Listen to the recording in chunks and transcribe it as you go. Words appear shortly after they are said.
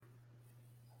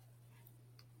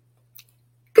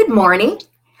morning.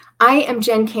 I am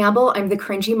Jen Campbell. I'm the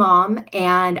cringy mom,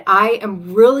 and I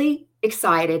am really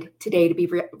excited today to be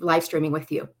live streaming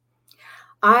with you.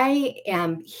 I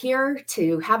am here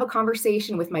to have a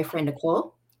conversation with my friend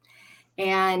Nicole.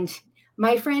 And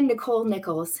my friend Nicole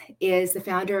Nichols is the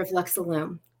founder of Lux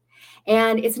Illume.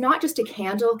 And it's not just a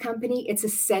candle company, it's a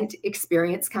scent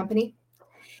experience company.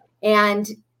 And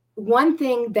one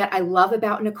thing that I love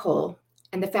about Nicole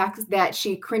and the fact that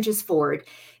she cringes forward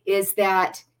is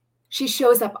that she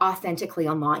shows up authentically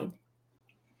online.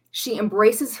 She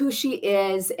embraces who she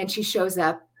is and she shows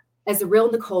up as a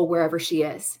real Nicole wherever she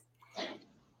is.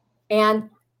 And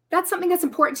that's something that's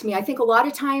important to me. I think a lot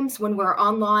of times when we're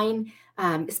online,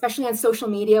 especially on social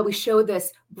media, we show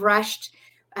this brushed,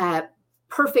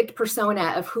 perfect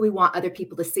persona of who we want other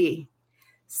people to see.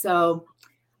 So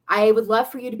I would love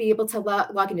for you to be able to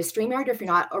log into StreamYard if you're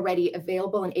not already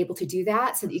available and able to do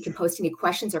that so that you can post any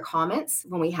questions or comments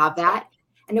when we have that.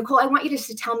 And Nicole, I want you just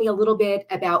to tell me a little bit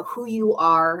about who you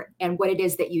are and what it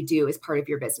is that you do as part of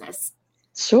your business.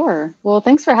 Sure. Well,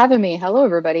 thanks for having me. Hello,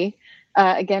 everybody.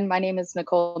 Again, my name is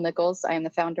Nicole Nichols. I am the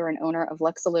founder and owner of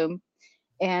Lux Illume,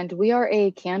 and we are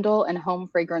a candle and home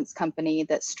fragrance company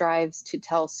that strives to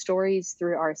tell stories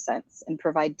through our scents and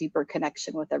provide deeper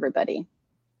connection with everybody.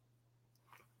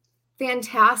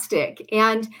 Fantastic.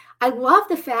 And I love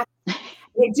the fact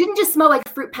it didn't just smell like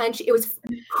fruit punch. It was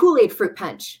Kool-Aid fruit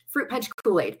punch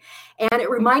Kool-Aid. And it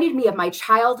reminded me of my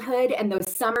childhood and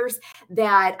those summers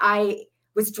that I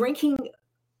was drinking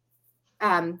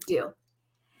dew.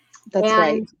 That's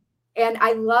right. And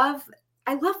I love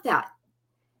that.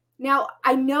 Now,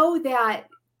 I know that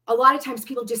a lot of times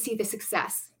people just see the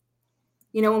success.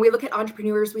 You know, when we look at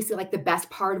entrepreneurs, we see like the best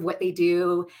part of what they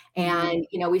do. And,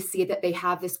 you know, we see that they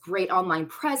have this great online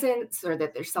presence or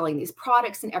that they're selling these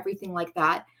products and everything like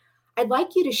that. I'd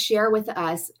like you to share with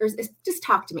us, or just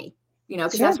talk to me, you know,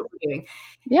 because that's what we're doing.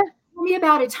 Yeah. Tell me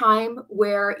about a time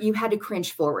where you had to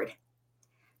cringe forward,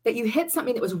 that you hit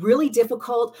something that was really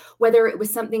difficult, whether it was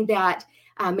something that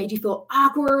made you feel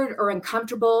awkward or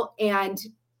uncomfortable, and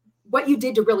what you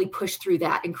did to really push through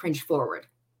that and cringe forward.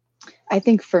 I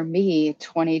think for me,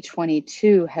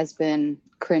 2022 has been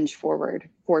cringe forward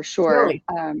for sure.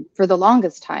 Really? For the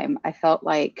longest time, I felt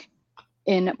like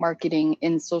in marketing,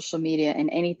 in social media, in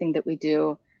anything that we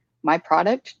do, my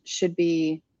product should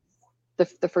be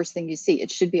the first thing you see.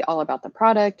 It should be all about the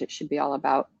product. It should be all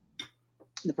about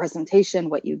the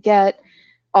presentation, what you get,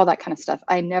 all that kind of stuff.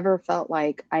 I never felt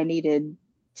like I needed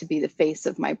to be the face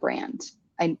of my brand.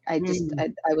 I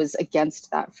was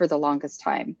against that for the longest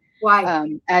time. Why?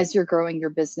 As you're growing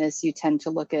your business, you tend to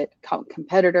look at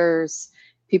competitors,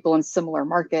 people in similar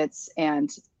markets,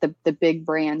 and the big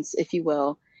brands, if you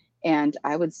will. And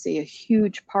I would say a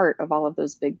huge part of all of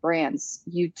those big brands,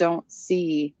 you don't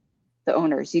see the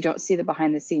owners, you don't see the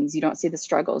behind the scenes, you don't see the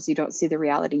struggles, you don't see the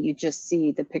reality, you just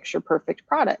see the picture perfect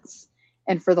products.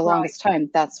 And for the longest time,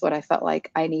 that's what I felt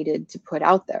like I needed to put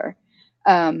out there.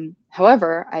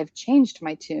 However, I've changed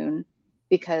my tune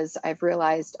because I've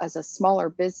realized as a smaller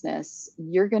business,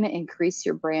 you're going to increase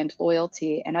your brand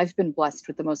loyalty. And I've been blessed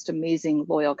with the most amazing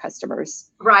loyal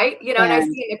customers. Right. You know, and I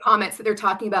see in the comments that they're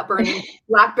talking about burning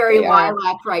blackberry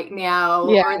lilac right now,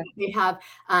 or they have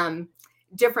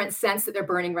different scents that they're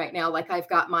burning right now. Like I've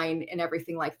got mine and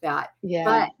everything like that. Yeah.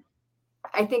 But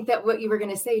I think that what you were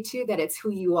going to say too, that it's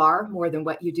who you are more than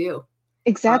what you do.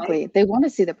 Exactly. Right? They want to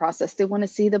see the process. They want to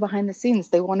see the behind the scenes.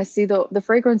 They want to see the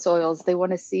fragrance oils. They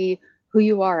want to see who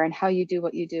you are and how you do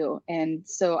what you do. And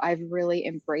so I've really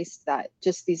embraced that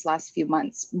just these last few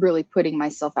months, really putting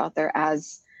myself out there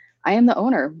as I am the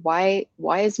owner. Why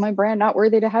is my brand not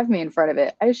worthy to have me in front of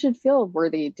it? I should feel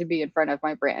worthy to be in front of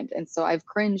my brand. And so I've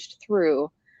cringed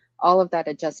through all of that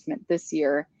adjustment this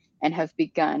year and have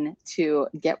begun to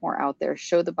get more out there,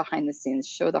 show the behind the scenes,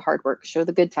 show the hard work, show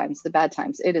the good times, the bad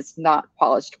times. It is not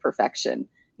polished perfection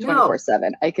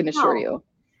 24/7, I can assure you.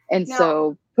 And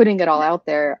so putting it all out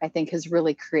there, I think has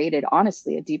really created,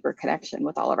 honestly, a deeper connection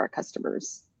with all of our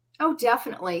customers. Oh,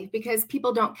 definitely. Because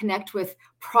people don't connect with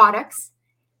products.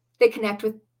 They connect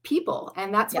with people.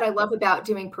 And that's what I love about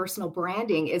doing personal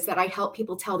branding is that I help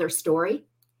people tell their story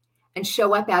and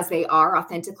show up as they are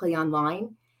authentically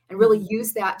online and really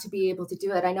use that to be able to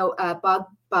do it. I know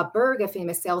Bob Berg, a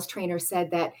famous sales trainer,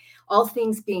 said that all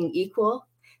things being equal,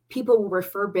 people will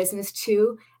refer business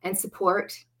to and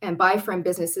support and buy from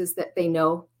businesses that they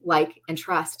know, like, and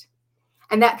trust.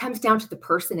 And that comes down to the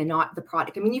person and not the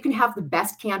product. I mean, you can have the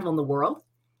best candle in the world,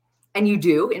 and you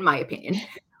do, in my opinion.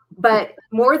 But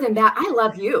more than that, I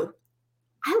love you.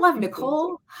 I love Thank you.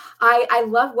 Nicole. I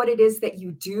love what it is that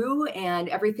you do and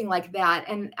everything like that.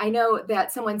 And I know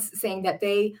that someone's saying that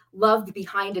they love the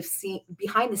behind the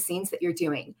scenes that you're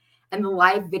doing and the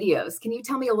live videos. Can you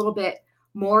tell me a little bit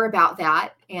more about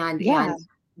that and Yeah.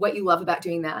 what you love about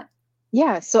doing that?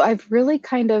 Yeah, so I've really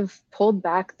kind of pulled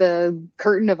back the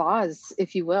curtain of Oz,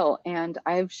 if you will, and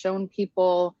I've shown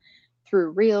people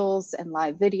through reels and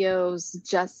live videos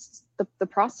just the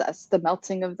process, the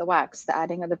melting of the wax, the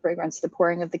adding of the fragrance, the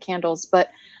pouring of the candles.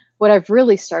 But what I've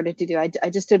really started to do, I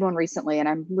just did one recently, and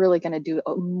I'm really going to do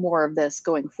more of this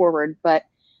going forward. But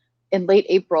in late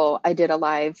April, I did a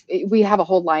live. We have a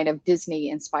whole line of Disney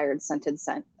inspired scents,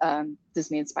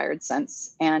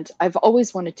 and I've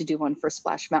always wanted to do one for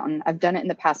Splash Mountain. I've done it in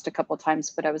the past a couple times,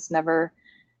 but I was never,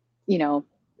 you know,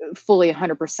 fully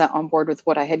 100% on board with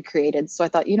what I had created. So I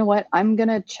thought, you know what, I'm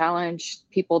gonna challenge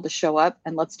people to show up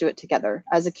and let's do it together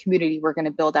as a community. We're gonna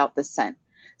build out this scent.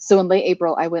 So in late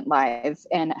April, I went live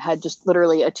and had just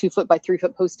literally a 2 foot by 3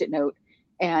 foot post-it note,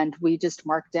 and we just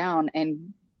marked down,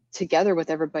 and together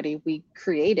with everybody, we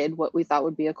created what we thought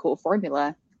would be a cool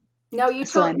formula. No, you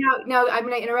So told I'm, no, I'm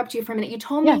going to interrupt you for a minute. You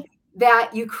told yeah, me that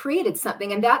you created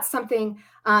something, and that's something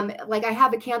like I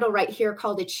have a candle right here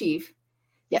called Achieve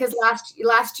because yes,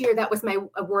 last year that was my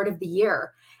word of the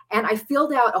year. And I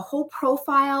filled out a whole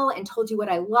profile and told you what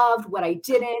I loved, what I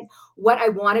didn't, what I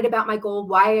wanted about my goal,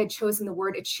 why I had chosen the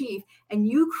word achieve. And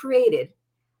you created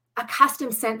a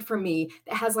custom scent for me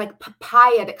that has like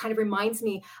papaya that kind of reminds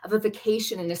me of a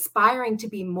vacation and aspiring to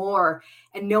be more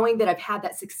and knowing that I've had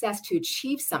that success to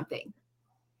achieve something,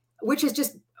 which is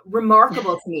just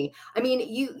remarkable to me. I mean,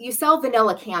 you sell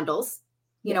vanilla candles,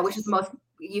 which is the yes, most,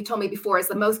 you told me before, is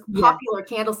the most yeah, popular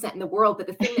candle scent in the world. But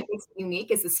the thing that makes it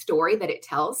unique is the story that it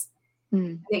tells,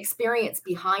 mm, the experience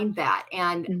behind that.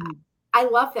 And mm, I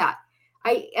love that.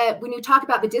 When you talk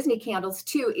about the Disney candles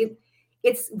too,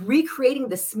 it's recreating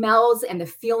the smells and the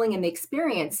feeling and the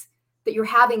experience that you're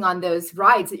having on those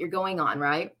rides that you're going on,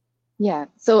 right? yeah.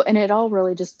 So, and it all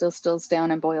really just distills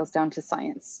down and boils down to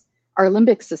science. Our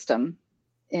limbic system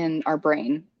in our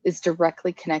brain is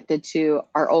directly connected to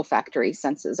our olfactory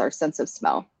senses, our sense of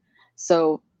smell.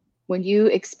 So when you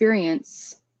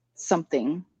experience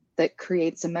something that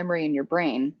creates a memory in your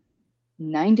brain,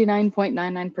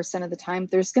 99.99% of the time,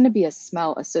 there's going to be a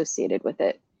smell associated with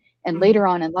it. And Mhm. later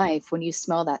on in life, when you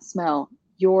smell that smell,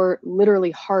 you're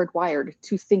literally hardwired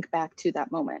to think back to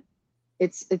that moment.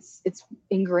 It's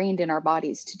ingrained in our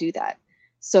bodies to do that.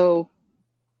 So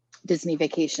Disney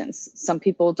vacations. Some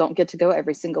people don't get to go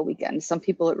every single weekend. Some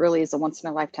people, it really is a once in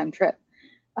a lifetime trip.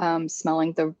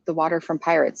 Smelling the water from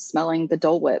Pirates, smelling the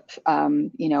Dole Whip,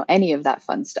 any of that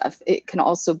fun stuff. It can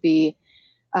also be,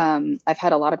 I've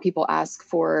had a lot of people ask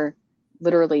for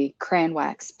literally crayon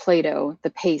wax, Play-Doh, the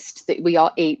paste that we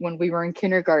all ate when we were in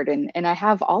kindergarten. And I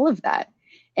have all of that.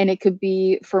 And it could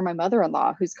be for my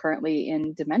mother-in-law who's currently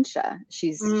in dementia.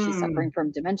 She's suffering Mm.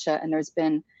 from dementia. And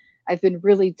I've been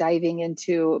really diving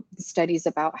into the studies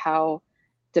about how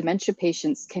dementia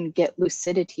patients can get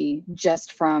lucidity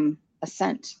just from a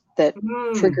scent that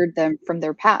Mm. triggered them from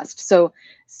their past. So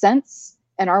scents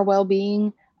and our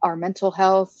well-being, our mental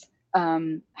health,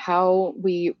 how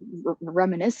we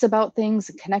reminisce about things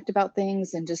and connect about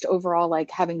things, and just overall like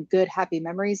having good happy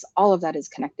memories, all of that is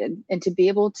connected. And to be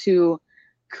able to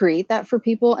create that for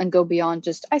people and go beyond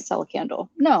just I sell a candle,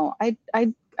 no, I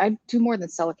do more than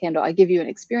sell a candle. I give you an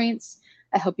experience,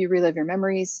 I help you relive your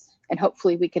memories, and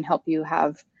hopefully we can help you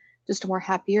have just a more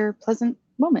happier, pleasant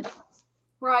moment.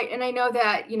 Right. And I know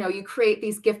that, you create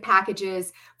these gift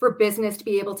packages for business to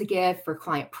be able to give for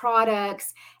client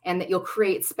products, and that you'll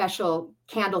create special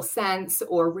candle scents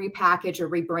or repackage or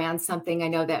rebrand something. I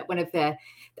know that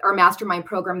our mastermind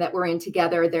program that we're in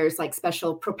together, there's like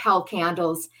special Propel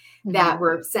candles that Mhm.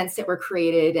 were scents that were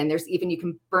created. And there's even, you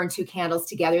can burn two candles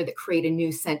together that create a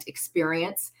new scent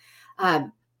experience.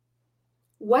 Um,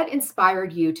 what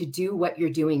inspired you to do what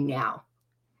you're doing now?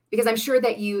 Because I'm sure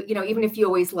that even if you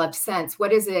always loved scents,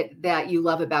 what is it that you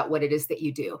love about what it is that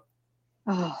you do?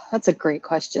 Oh, that's a great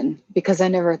question, because I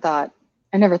never thought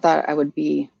I would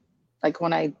be like,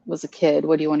 when I was a kid,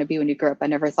 what do you want to be when you grow up? I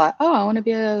never thought, oh, I want to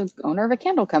be a owner of a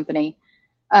candle company.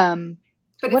 Um,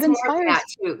 But what it's more than that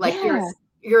inspires? too. Like Yeah,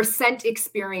 you're a scent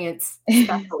experience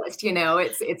specialist.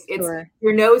 It's sure.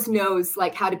 your nose knows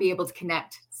like how to be able to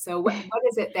connect. So what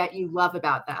is it that you love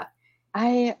about that?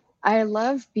 I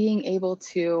love being able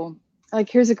to, like,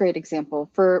 here's a great example.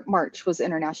 For March was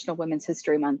International Women's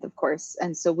History Month, of course.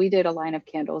 And so we did a line of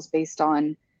candles based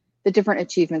on the different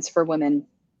achievements for women.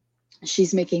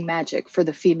 She's making magic for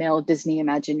the female Disney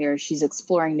Imagineers. She's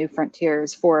exploring new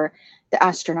frontiers for the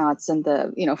astronauts and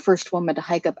the, first woman to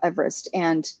hike up Everest.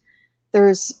 And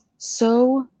there's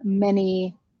so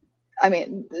many, I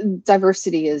mean,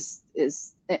 diversity is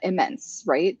immense,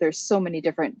 right? There's so many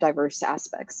different diverse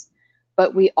aspects,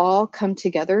 but we all come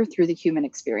together through the human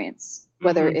experience,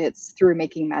 whether Hmm. it's through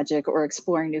making magic or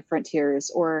exploring new frontiers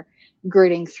or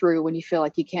gritting through when you feel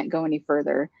like you can't go any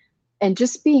further. And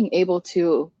just being able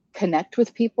to connect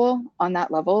with people on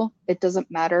that level, it doesn't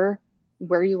matter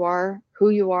where you are, who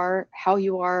you are, how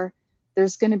you are,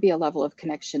 there's going to be a level of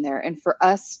connection there. And for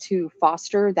us to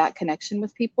foster that connection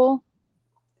with people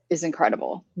is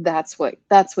incredible. That's what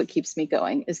keeps me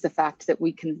going, is the fact that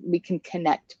we can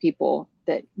connect people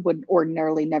that would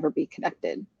ordinarily never be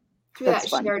connected. Through That's that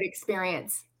fun. shared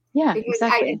experience. Yeah, Because I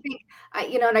exactly. think,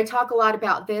 and I talk a lot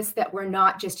about this, that we're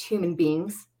not just human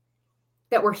beings,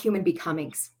 that we're human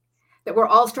becomings, that we're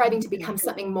all striving to become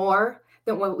something more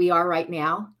than what we are right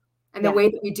now. And the Yeah. way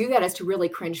that we do that is to really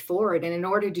cringe forward. And in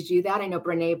order to do that, I know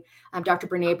Dr.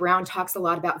 Brene Brown talks a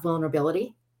lot about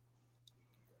vulnerability,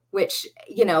 which,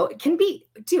 can be,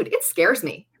 dude, it scares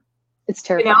me. It's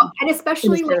terrifying. And It is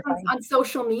especially like terrifying. on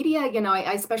social media,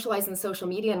 I specialize in social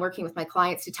media and working with my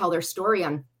clients to tell their story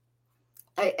on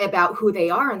about who they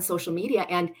are on social media.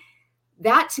 And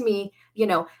that to me,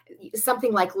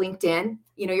 something like LinkedIn,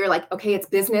 you're like, okay, it's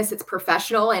business, it's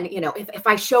professional. And, if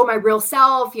I show my real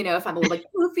self, if I'm a little bit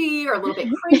goofy or a little bit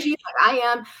cringy, like I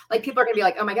am, like people are going to be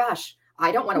like, oh my gosh,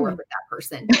 I don't want to work with that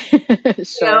person,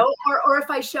 Sure. or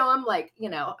if I show them like,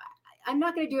 I'm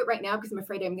not going to do it right now because I'm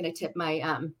afraid I'm going to tip my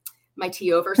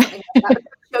tea over or something like that.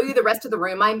 But show you the rest of the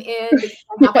room I'm in because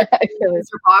I have like I feel it.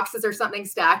 or boxes or something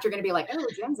stacked. You're going to be like, oh,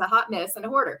 Jen's a hot mess and a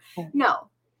hoarder. No,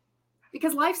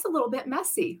 because life's a little bit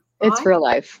messy, It's right? real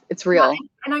life. It's Yeah, real.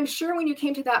 and I'm sure when you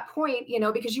came to that point,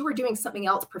 because you were doing something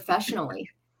else professionally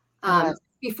I was.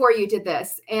 before you did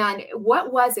this, and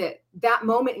what was it, that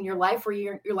moment in your life where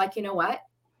you're like, you know what?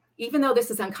 Even though this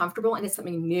is uncomfortable and it's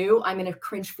something new, I'm going to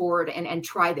cringe forward and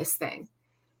try this thing.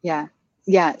 Yeah.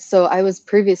 Yeah. So I was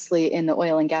previously in the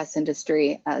oil and gas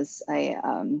industry as a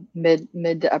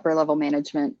mid to upper level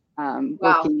management,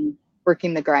 Wow,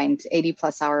 working the grind, 80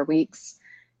 plus hour weeks,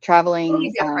 totally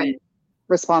traveling, different.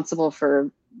 responsible for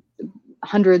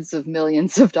hundreds of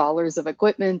millions of dollars of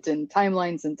equipment and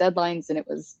timelines and deadlines. And it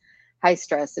was high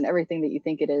stress, and everything that you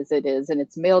think it is. And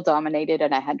it's male dominated.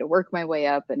 And I had to work my way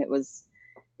up, and it was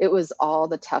all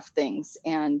the tough things.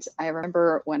 And I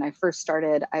remember when I first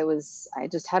started, I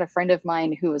just had a friend of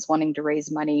mine who was wanting to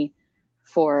raise money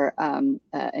for an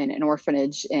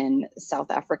orphanage in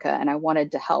South Africa, and I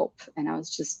wanted to help. And I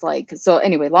was just like, so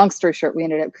anyway, long story short, we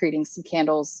ended up creating some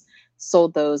candles,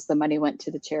 sold those, the money went to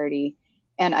the charity.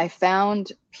 And I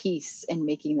found peace in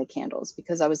making the candles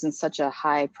because I was in such a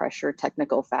high pressure,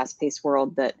 technical, fast paced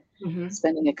world that Hmm.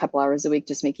 spending a couple hours a week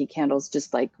just making candles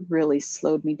just like really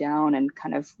slowed me down and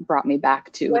kind of brought me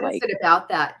back to What is like, it about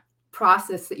that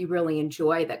process that you really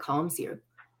enjoy that calms you?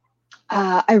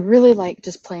 I really like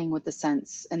just playing with the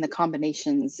scents and the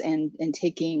combinations, and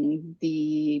taking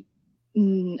the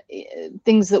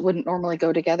things that wouldn't normally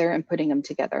go together and putting them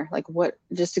together, like what,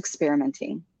 just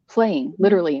experimenting, playing, Mhm.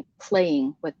 literally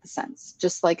playing with the scents,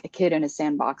 just like a kid in a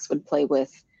sandbox would play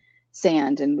with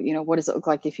sand. And what does it look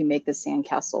like if you make this sand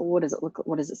castle? What does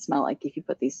it smell like if you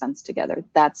put these scents together?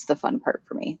 That's the fun part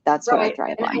for me. That's what I Right,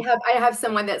 thrive and on. I have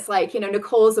someone that's like,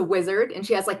 Nicole is a wizard, and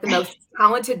she has, like, the most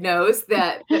talented nose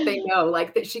that they know,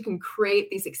 like, that she can create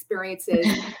these experiences,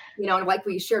 and like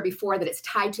we shared before, that it's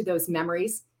tied to those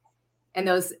memories and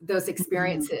those Mhm.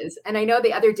 experiences. And I know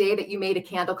the other day that you made a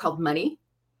candle called Money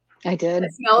I that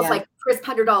did. smells Yeah. like crisp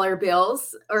 $100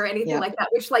 bills or anything Yep. like that,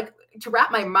 which, like, to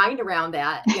wrap my mind around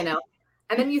that,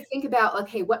 and then you think about,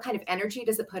 okay, what kind of energy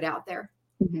does it put out there?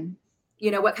 Hmm.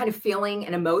 What kind of feeling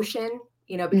and emotion,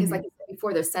 because like Hmm. I said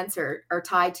before, those scents are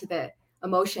tied to the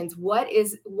emotions. What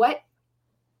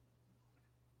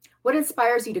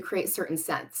inspires you to create certain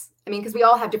scents? I mean, because we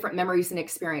all have different memories and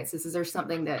experiences. Is there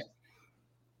something that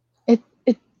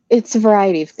It's a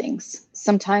variety of things.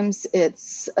 Sometimes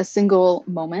it's a single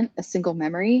moment, a single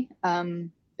memory.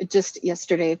 Just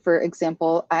yesterday, for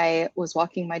example, I was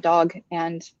walking my dog,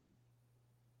 and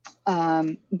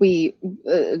we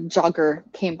a jogger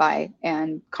came by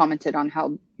and commented on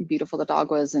how beautiful the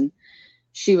dog was, and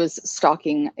she was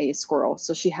stalking a squirrel.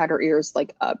 So she had her ears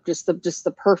like up, just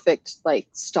the perfect like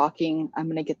stalking. I'm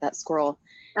gonna get that squirrel.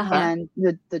 uh-huh. And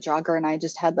the jogger and I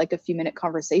just had like a few minute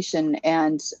conversation,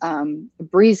 and a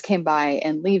breeze came by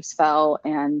and leaves fell,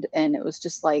 and it was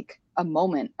just like a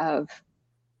moment of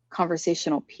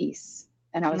conversational peace.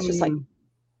 And I was just like, Mm.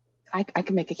 I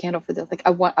can make a candle for this. Like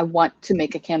I want to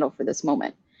make a candle for this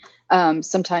moment.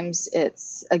 Sometimes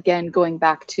it's again going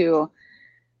back to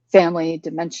family,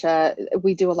 dementia.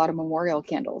 We do a lot of memorial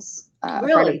candles.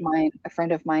 Really? A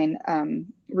friend of mine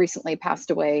recently passed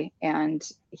away, and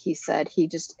he said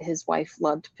his wife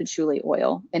loved patchouli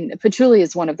oil, and patchouli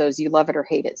is one of those you love it or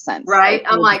hate it scents. Like Right?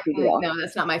 I'm no big like, deal. no,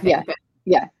 that's not my Yeah, thing. But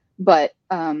yeah. But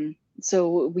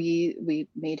so we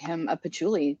made him a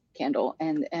patchouli candle,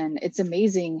 and it's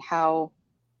amazing how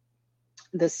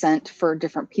the scent for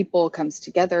different people comes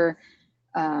together.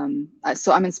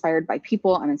 So I'm inspired by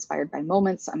people, I'm inspired by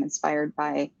moments, I'm inspired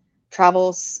by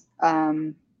travels,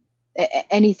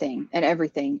 anything and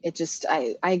everything. It just,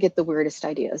 I get the weirdest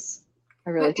ideas. I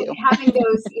really but do. having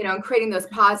those, and creating those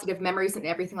positive memories and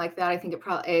everything like that, I think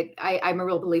I'm a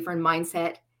real believer in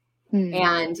mindset Hmm.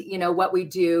 and, what we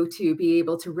do to be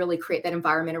able to really create that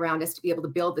environment around us to be able to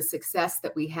build the success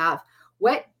that we have.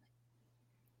 What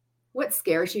what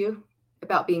scares you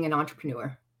about being an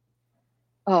entrepreneur?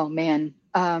 Oh man.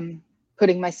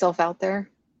 Putting myself out there.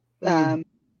 Mm, Um,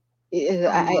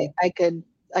 oh,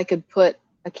 I could put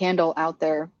a candle out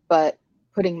there, but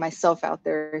putting myself out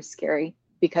there is scary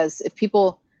because if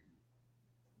people,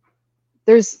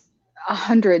 there's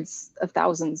hundreds of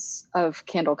thousands of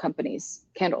candle companies,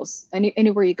 candles.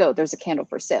 Anywhere you go, there's a candle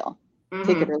for sale.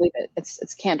 Take it mhm. or leave it.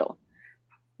 It's candle.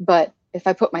 But if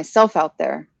I put myself out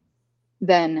there,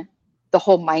 then the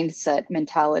whole mindset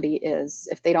mentality is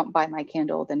if they don't buy my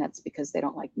candle, then that's because they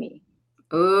don't like me.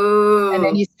 And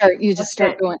then Ooh, you just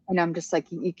start okay. going, and I'm just like,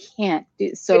 you can't do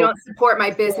They so. don't support my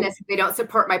So business, if they don't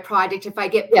support my project, if I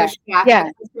get yeah, pushed back, if a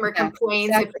yeah, customer yeah,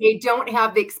 complains, if exactly. they don't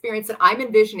have the experience that I'm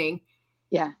envisioning,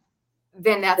 Yeah,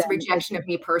 then that's then rejection of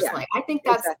me yeah, personally. I think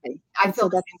exactly. I And feel so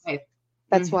the same way.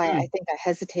 that's why I Mhm, think I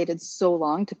hesitated so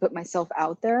long to put myself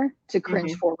out there, to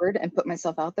cringe mhm. forward and put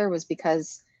myself out there, was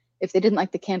because if they didn't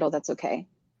like the candle, that's okay.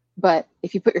 But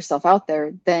if you put yourself out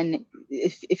there, then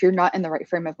if you're not in the right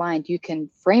frame of mind, you can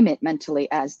frame it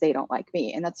mentally as they don't like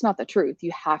me. And that's not the truth.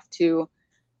 You have to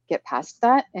get past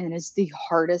that. And it's the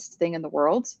hardest thing in the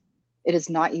world. It is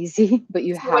not easy, but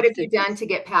you So what have have to you done just to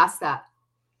get past that?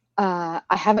 I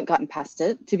haven't gotten past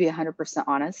it, to be 100%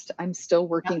 honest. I'm still Yeah,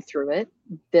 working through it.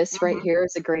 This right mhm, here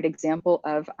is a great example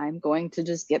of I'm going to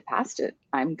just get past it.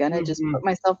 I'm going to just mhm. put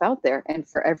myself out there. And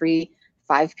for every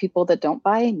 5 people that don't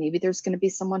buy, maybe there's going to be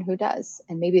someone who does.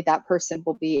 And maybe that person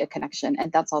will be a connection.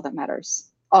 And that's all that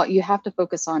matters. You have to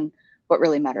focus on what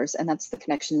really matters. And that's the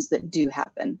connections that do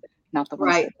happen, not the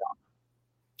ones Right. that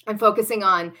don't. I'm focusing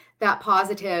on that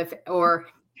positive, or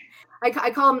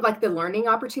I call them like the learning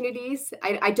opportunities.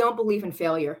 I don't believe in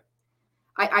failure.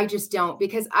 I just don't,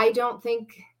 because I don't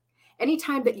think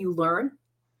anytime that you learn,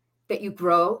 that you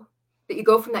grow, that you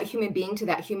go from that human being to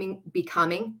that human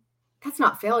becoming, that's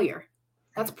not failure.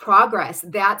 That's Right. progress.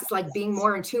 That's like being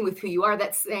more in tune with who you are.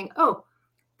 That's saying, oh,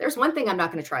 there's one thing I'm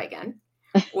not going to try again.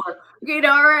 Or,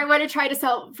 or I want to try to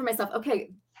sell for myself.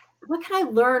 Okay, what can I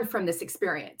learn from this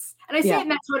experience? And I say Yeah. it in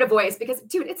that sort of voice because,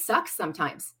 dude, it sucks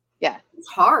sometimes. Yeah. It's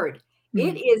hard.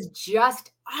 It Mhm. is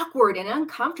just awkward and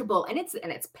uncomfortable, and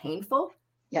it's painful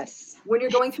Yes. when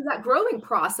you're going through that growing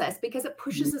process because it Mhm.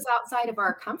 pushes us outside of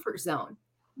our comfort zone.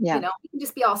 Yeah. You can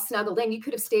just be all snuggled in. You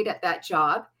could have stayed at that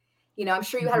job. I'm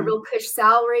sure you had a Mhm. real cush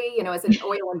salary, as an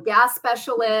oil and gas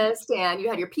specialist, and you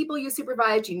had your people you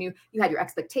supervised. You knew you had your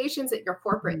expectations that your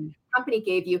corporate Mhm. company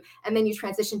gave you, and then you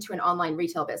transitioned to an online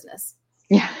retail business.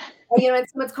 Yeah. And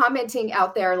someone's commenting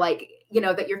out there like,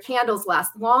 that your candles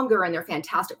last longer and they're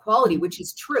fantastic quality, Mhm. which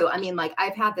is true. I mean, like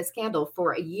I've had this candle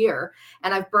for a year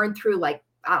and I've burned through like,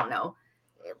 I don't know,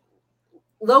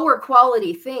 lower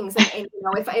quality things. And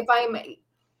if I'm,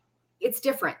 it's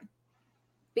different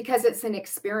because it's an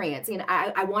experience.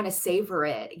 I want to savor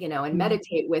it, and Mhm.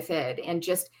 meditate with it and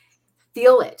just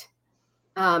feel it.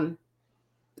 But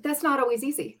that's not always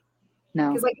easy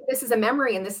because No. like this is a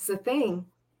memory and this is a thing,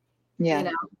 you Yeah.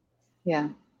 know. Yeah.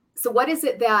 So what is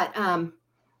it that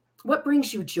what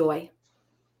brings you joy?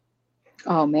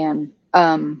 Oh man.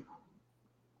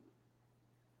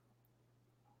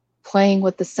 Playing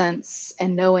with the scents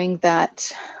and knowing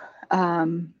that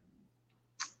um,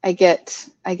 I get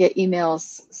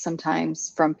emails sometimes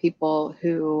from people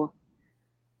who,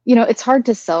 it's hard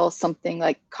to sell something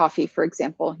like coffee, for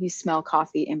example. You smell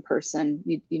coffee in person,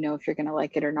 you know if you're going to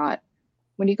like it or not.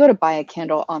 When you go to buy a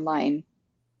candle online,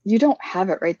 you don't have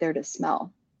it right there to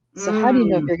smell. So how do you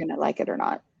know if Mm. you're going to like it or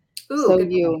not? Ooh, So good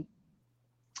point.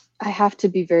 I have to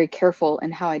be very careful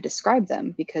in how I describe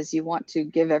them because you want to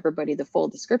give everybody the full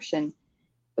description,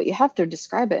 but you have to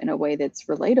describe it in a way that's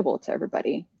relatable to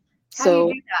everybody. How do you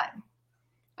So do that?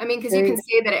 I mean, because you very, can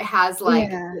say that it has like,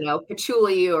 yeah,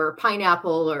 patchouli or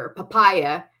pineapple or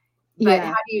papaya, but how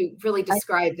yeah. do you really I,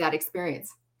 describe that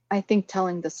experience? I think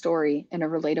telling the story in a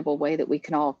relatable way that we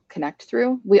can all connect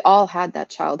through. We all had that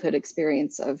childhood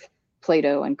experience of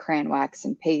Play-Doh and crayon wax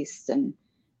and paste and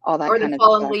all that Or the kind of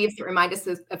fallen stuff. leaves that remind us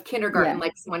of kindergarten, Yeah,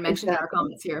 like someone mentioned in our exactly.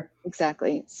 comments here.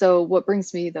 Exactly. So what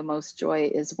brings me the most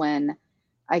joy is when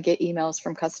I get emails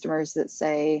from customers that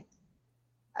say,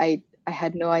 I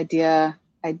had no idea.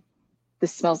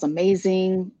 This smells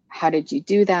amazing. How did you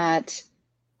do that?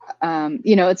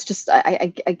 It's just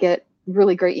I get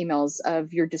really great emails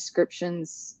of your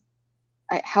descriptions.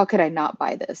 How could I not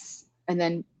buy this? And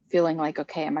then feeling like,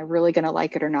 okay, am I really going to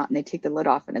like it or not? And they take the lid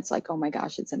off and it's like, oh my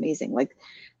gosh, it's amazing. Like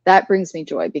that brings me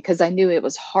joy because I knew it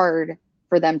was hard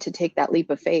for them to take that leap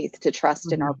of faith to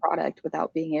trust in our Mhm. product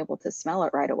without being able to smell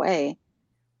it right away.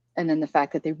 And then the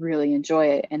fact that they really enjoy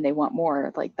it and they want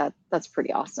more, like that's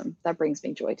pretty awesome. That brings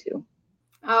me joy too.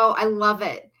 Oh, I love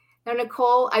it. Now,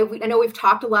 Nicole, I know we've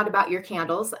talked a lot about your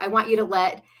candles. I want you to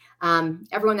let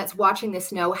everyone that's watching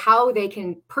this know how they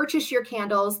can purchase your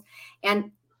candles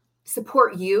and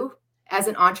support you as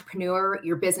an entrepreneur,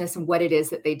 your business, and what it is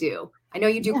that they do. I know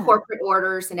you do Yeah. corporate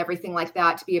orders and everything like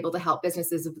that to be able to help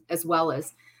businesses as well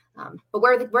as, but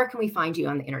where can we find you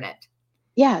on the internet?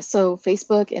 Yeah. So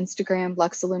Facebook, Instagram,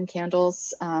 Lux Illume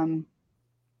Candles,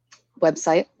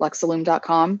 website,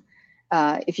 luxillume.com.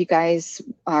 If you guys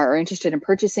are interested in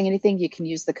purchasing anything, you can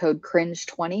use the code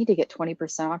cringe20 to get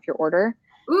 20% off your order.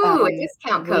 Ooh, a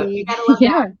discount code. You We gotta love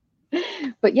that.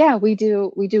 yeah. But yeah, we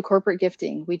do corporate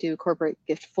gifting. We do corporate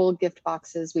full gift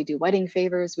boxes. We do wedding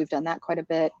favors. We've done that quite a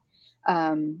bit.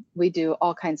 We do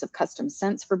all kinds of custom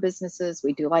scents for businesses.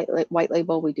 We do white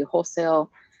label. We do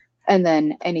wholesale, and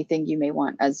then anything you may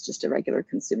want as just a regular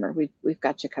consumer. We've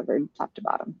got you covered top to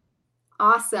bottom.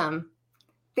 Awesome.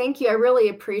 Thank you. I really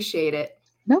appreciate it.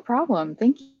 No problem.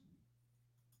 Thank you.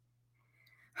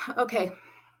 Okay.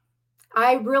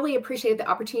 I really appreciated the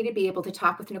opportunity to be able to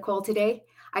talk with Nicole today.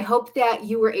 I hope that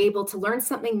you were able to learn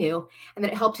something new and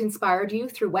that it helped inspire you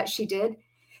through what she did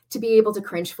to be able to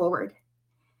cringe forward.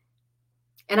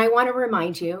 And I want to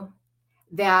remind you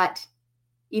that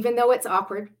even though it's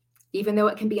awkward, even though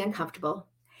it can be uncomfortable,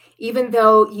 even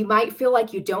though you might feel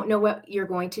like you don't know what you're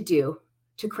going to do,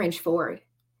 to cringe forward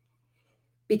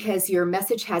because your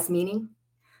message has meaning,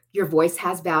 your voice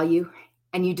has value,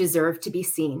 and you deserve to be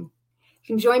seen. You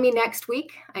can join me next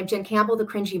week. I'm Jen Campbell, the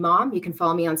Cringy Mom. You can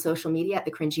follow me on social media at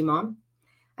the Cringy Mom.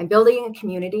 I'm building a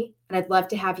community, and I'd love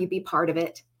to have you be part of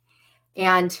it.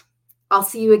 And I'll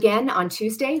see you again on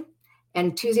Tuesday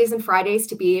and Tuesdays and Fridays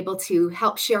to be able to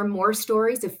help share more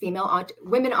stories of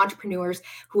women entrepreneurs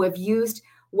who have used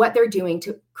what they're doing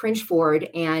to cringe forward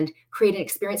and create an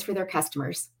experience for their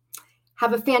customers.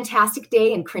 Have a fantastic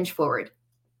day and cringe forward.